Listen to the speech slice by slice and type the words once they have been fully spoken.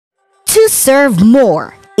To serve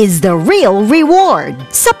more is the real reward.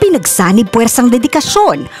 Sa pinagsanib puwersang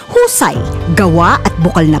dedikasyon, husay, gawa at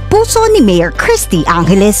bukal na puso ni Mayor Christy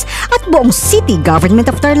Angeles at buong City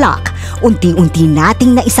Government of Tarlac, unti-unti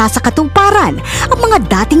nating naisa sa katuparan ang mga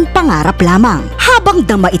dating pangarap lamang. Habang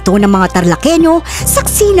dama ito ng mga Tarlakenyo,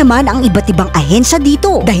 saksi naman ang iba't ibang ahensya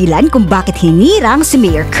dito. Dahilan kung bakit hinirang si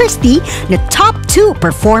Mayor Christy na top 2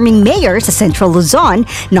 performing mayor sa Central Luzon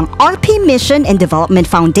ng RP Mission and Development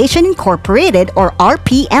Foundation Incorporated or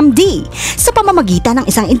RPMD sa pamamagitan ng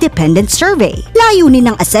isang independent survey.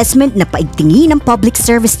 Layunin ng assessment na paigtingin ang public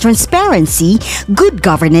service transparency, good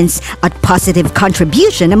governance at positive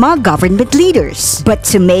contribution ng mga government leaders. But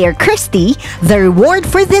to Mayor Christy, the reward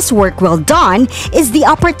for this work well done is the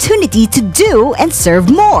opportunity to do and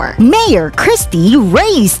serve more. Mayor Christy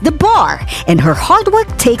raised the bar and her hard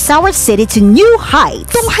work takes our city to new heights.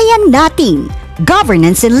 Tunghayan natin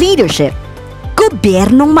governance and leadership.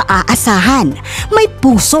 Gobyernong maaasahan, may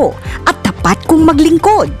puso at tapat kung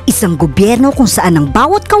maglingkod. Isang gobyerno kung saan ang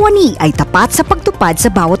bawat kawani ay tapat sa pagtupad sa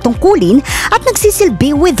bawat tungkulin at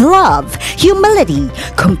nagsisilbi with love, humility,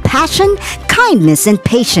 compassion, kindness, and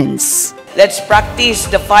patience. Let's practice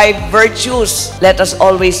the 5 virtues. Let us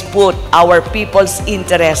always put our people's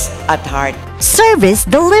interest at heart. Service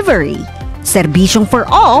delivery. Serbisyong for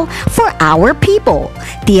all, for our people.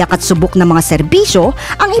 Tiyak at subok ng mga serbisyo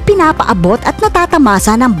ang ipinapaabot at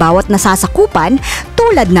natatamasa ng bawat nasasakupan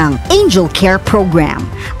tulad ng Angel Care Program,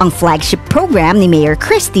 ang flagship program ni Mayor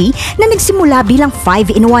Christy na nagsimula bilang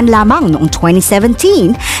 5-in-1 lamang noong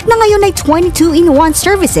 2017 na ngayon ay 22-in-1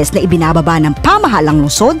 services na ibinababa ng pamahalang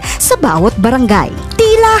lungsod sa bawat barangay.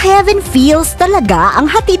 Tila heaven feels talaga ang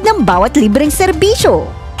hatid ng bawat libreng serbisyo.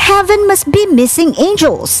 Heaven must be missing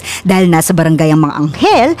angels dahil nasa barangay ang mga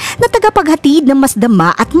anghel na tagapaghatid ng mas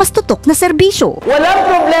dama at mas tutok na serbisyo. Walang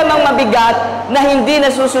problemang mabigat na hindi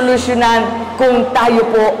nasusolusyonan kung tayo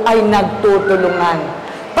po ay nagtutulungan.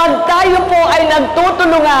 Pag tayo po ay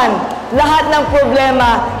nagtutulungan, lahat ng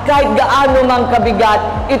problema, kahit gaano mang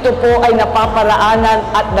kabigat, ito po ay napaparaanan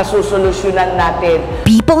at nasusolusyonan natin.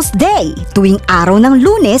 People's Day, tuwing araw ng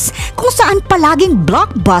Lunes, kung saan palaging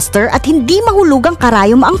blockbuster at hindi mahulugang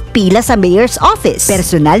karayom ang pila sa Mayor's Office.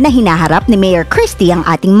 Personal na hinaharap ni Mayor Christy ang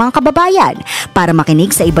ating mga kababayan para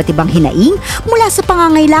makinig sa iba't ibang hinaing mula sa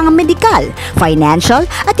pangangailangang medikal, financial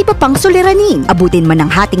at iba pang suliranin. Abutin man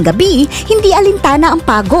ng hating gabi, hindi alintana ang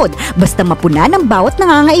pagod, basta mapuna ng bawat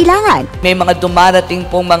nangangailangan. May mga dumarating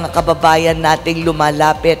pong mga kababayan nating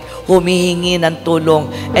lumalapit, humihingi ng tulong,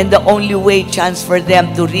 and the only way chance for them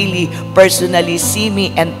to really personally see me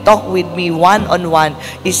and talk with me one-on-one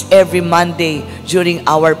is every Monday during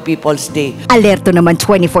our People's Day. Alerto naman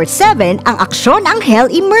 24/7 ang Aksyon Anghel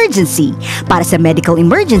Emergency para sa medical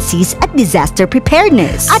emergencies at disaster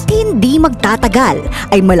preparedness. At hindi magtatagal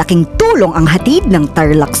ay malaking tulong ang hatid ng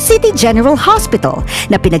Tarlac City General Hospital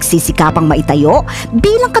na pinagsisikapang maitayo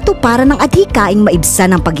bilang katuparan ng adhikaing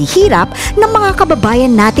maibsan ng paghihirap ng mga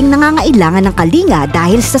kababayan nating nangangailangan ng kalinga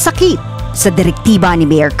dahil sa sakit. Sa direktiba ni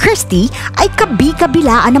Mayor Christy ay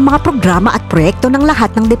kabi-kabilaan ng mga programa at proyekto ng lahat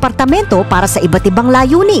ng departamento para sa iba't ibang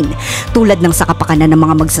layunin tulad ng sa kapakanan ng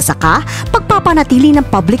mga magsasaka, pagpapanatili ng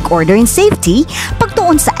public order and safety,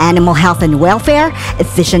 pagtuon sa animal health and welfare,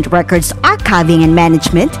 efficient records archiving and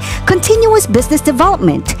management, continuous business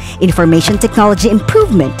development, information technology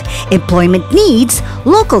improvement, employment needs,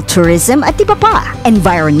 local tourism at iba pa,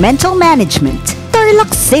 environmental management.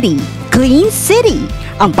 Tarlac City, Clean City,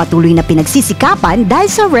 ang patuloy na pinagsisikapan dahil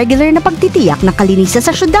sa regular na pagtitiyak ng kalinisan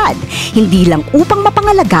sa syudad, hindi lang upang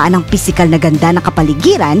mapangalagaan ang pisikal na ganda ng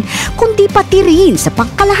kapaligiran, kundi pati rin sa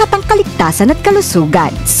pangkalahatang kaligtasan at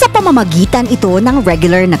kalusugan. Sa pamamagitan ito ng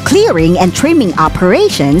regular na clearing and trimming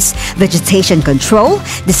operations, vegetation control,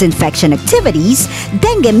 disinfection activities,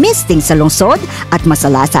 dengue misting sa lungsod, at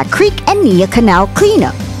Masalasa Creek and Nia Canal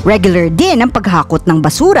cleanup. Regular din ang paghakot ng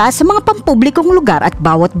basura sa mga pampublikong lugar at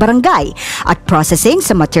bawat barangay at processing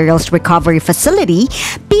sa materials recovery facility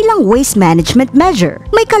bilang waste management measure.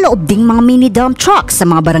 May kaloob ding mga mini dump trucks sa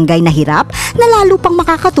mga barangay na hirap na lalo pang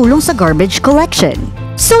makakatulong sa garbage collection.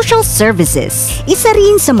 Social services. Isa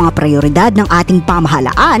rin sa mga prioridad ng ating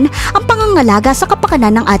pamahalaan ang pangangalaga sa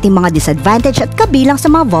kapakanan ng ating mga disadvantaged at kabilang sa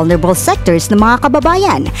mga vulnerable sectors ng mga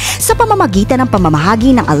kababayan sa pamamagitan ng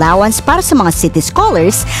pamamahagi ng allowance para sa mga city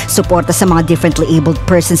scholars, suporta sa mga differently abled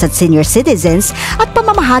persons at senior citizens, at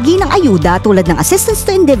pamamahagi ng ayuda tulad ng assistance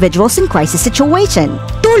to individuals in crisis situation.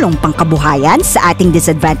 Tulong pangkabuhayan sa ating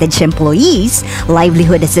disadvantaged employees,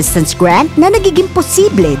 livelihood assistance grant na nagiging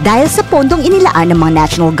posible dahil sa pondong inilaan ng mga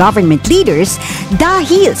national government leaders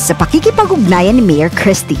dahil sa pakikipag-ugnayan ni Mayor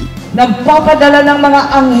Christy. nagpapadala ng mga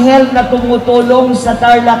anghel na tumutulong sa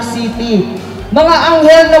Tarlac City. Mga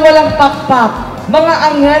anghel na walang pakpak, mga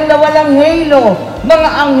anghel na walang halo, mga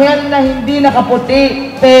anghel na hindi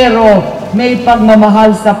nakaputi, pero may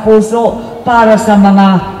pagmamahal sa puso para sa mga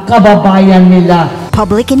kababayan nila.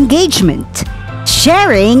 Public engagement.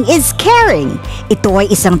 Sharing is caring. Ito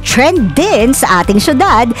ay isang trend din sa ating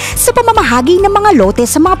syudad sa pamamahagi ng mga lote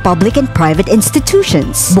sa mga public and private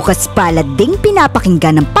institutions. Bukas palad ding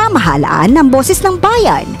pinapakinggan ng pamahalaan ng boses ng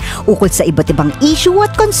bayan ukol sa iba't ibang issue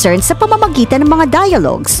at concern sa pamamagitan ng mga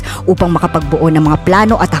dialogues upang makapagbuo ng mga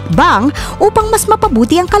plano at hakbang upang mas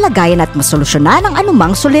mapabuti ang kalagayan at masolusyonan ang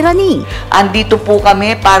anumang suliranin. Andito po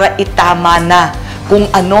kami para itama na kung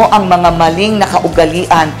ano ang mga maling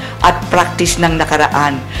nakaugalian at practice ng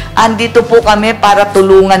nakaraan. Andito po kami para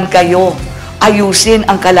tulungan kayo, ayusin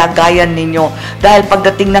ang kalagayan ninyo. Dahil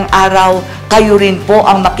pagdating ng araw, kayo rin po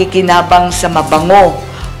ang makikinabang sa mabango,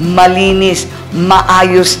 malinis,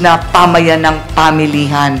 maayos na pamayanang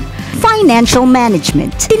pamilihan. Financial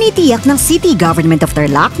management. Tinitiyak ng City Government of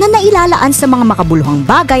Tarlac na nailalaan sa mga makabuluhang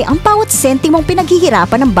bagay ang bawat sentimong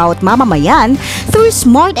pinaghihirapan ng bawat mamamayan through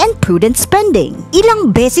smart and prudent spending.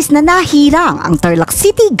 Ilang beses na nahirang ang Tarlac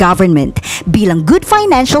City Government bilang good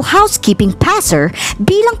financial housekeeping passer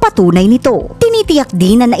bilang patunay nito. Tinitiyak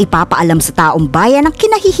din na naipapaalam sa taong bayan ang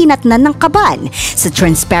kinahihinatnan ng kaban sa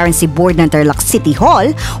Transparency Board ng Tarlac City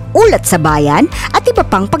Hall, ulat sa bayan at iba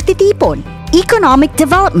pang pagtitipon. Economic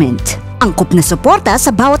development. Angkop na suporta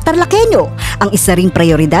sa bawat Tarlakenyo, ang isa ring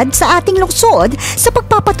prioridad sa ating lungsod sa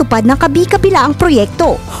pagpapatupad ng kabi-kabilaang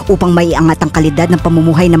proyekto upang maiangat ang kalidad ng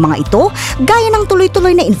pamumuhay ng mga ito gaya ng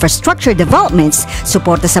tuloy-tuloy na infrastructure developments,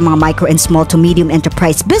 suporta sa mga micro and small to medium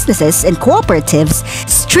enterprise businesses and cooperatives,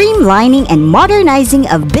 streamlining and modernizing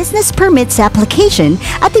of business permits application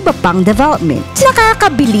at iba pang development.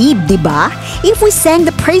 Nakakabilib, di ba? If we sang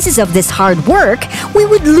the praises of this hard work, we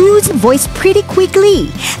would lose voice pretty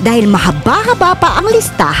quickly dahil mahaba-haba pa ang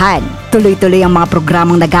listahan. Tuloy-tuloy ang mga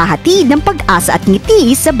programang naghahatid ng pag-asa at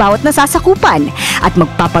ngiti sa bawat nasasakupan at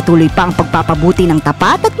magpapatuloy pa ang pagpapabuti ng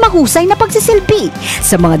tapat at mahusay na pagsisilbi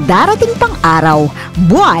sa mga darating pang araw,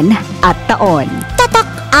 buwan at taon.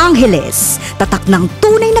 Tatak Angeles, tatak ng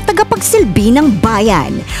tunay na tagapagsilbi ng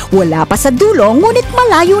bayan. Wala pa sa dulo ngunit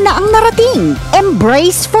malayo na ang narating.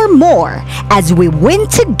 Embrace for more as we win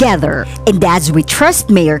together and as we trust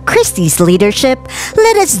Mayor Christie's leadership,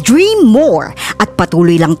 let us dream more at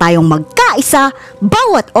patuloy lang tayong magkaisa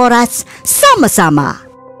bawat oras sama-sama.